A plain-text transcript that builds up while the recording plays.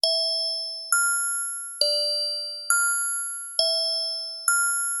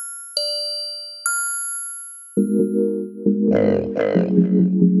Who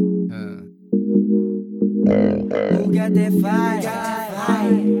got that fire?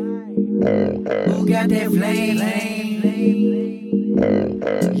 Who got that flame?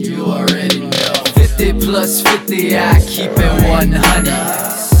 You already know. 50 plus 50, I keep it 100.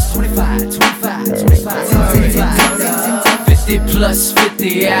 25, 25, 25, 25. 50 plus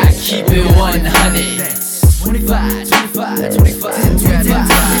 50, I keep it 100. 25, 25, 25,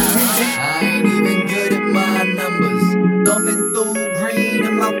 25. I ain't even good at my numbers. Thumbing through green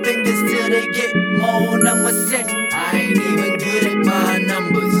in my fingers till they get more numbers set. I ain't even good at my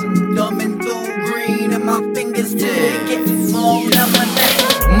numbers. Thumbing through green in my fingers till they get more numbers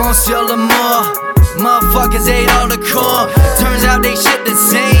set. Monsieur Lamar, motherfuckers ate all the core. Turns out they shit the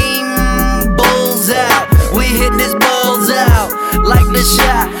same. Bulls out, we hitting his balls out like the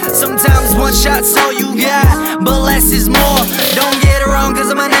shot. Sometimes one shot's all you got, but less is more. Don't get it wrong, cause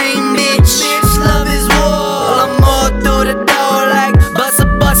I'm a name, bitch. Love is war. I'm all through the door like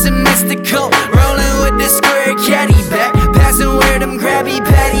bustin' mystical. Rolling with this square caddy back, passing where them Krabby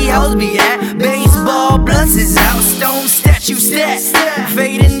Patty hoes be at. Baseball blunts is out, stone statue stat.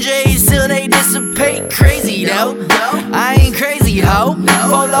 Fading J's till they dissipate. Crazy though, I ain't crazy ho.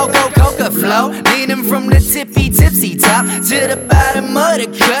 Four Loco Coca flow, leaning from the tipsy top to the bottom of the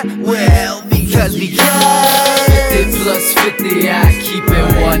cut. Well, because 50 plus 50, I keep it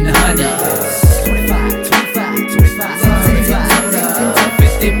 100. 25, 25, 25, 25.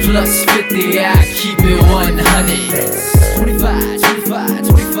 50 plus 50, I keep it 100. 25, 25,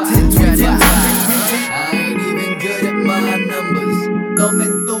 25, 25. I ain't even good at my numbers.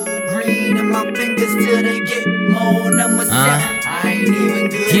 Thumbing through green in my fingers till they get more numbers. I ain't even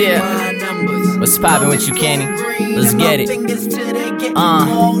good at my numbers. What's poppin' with you, Kenny? Let's get it.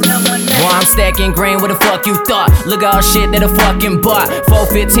 Boy, I'm stacking green, what the fuck you thought? Look at all shit that I fucking bought.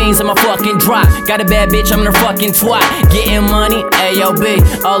 415s on my fucking drop. Got a bad bitch, I'm in her fucking twat. Getting money,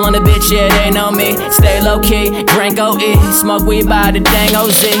 AOB. All on the bitch, yeah, they know me. Stay low key, drink OE. Smoke weed by the dang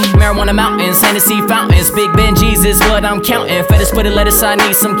OZ. Marijuana mountains, Hennessy fountains. Big Ben Jesus, what I'm counting. Fed us with a lettuce, I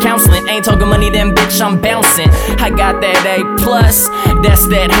need some counseling. Ain't talking money, then bitch, I'm bouncing. I got that A+, that's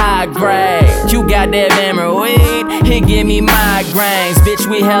that high grade. You got that Bammer weed, it give me migraines. Bitch,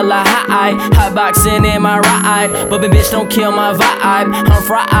 we hella high, hot boxing in my ride. But bitch, don't kill my vibe. I'm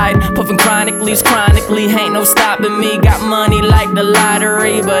fried, puffin' chronically, ain't no stopping me. Got money like the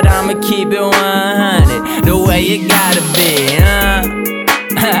lottery, but I'ma keep it 100, the way it gotta be,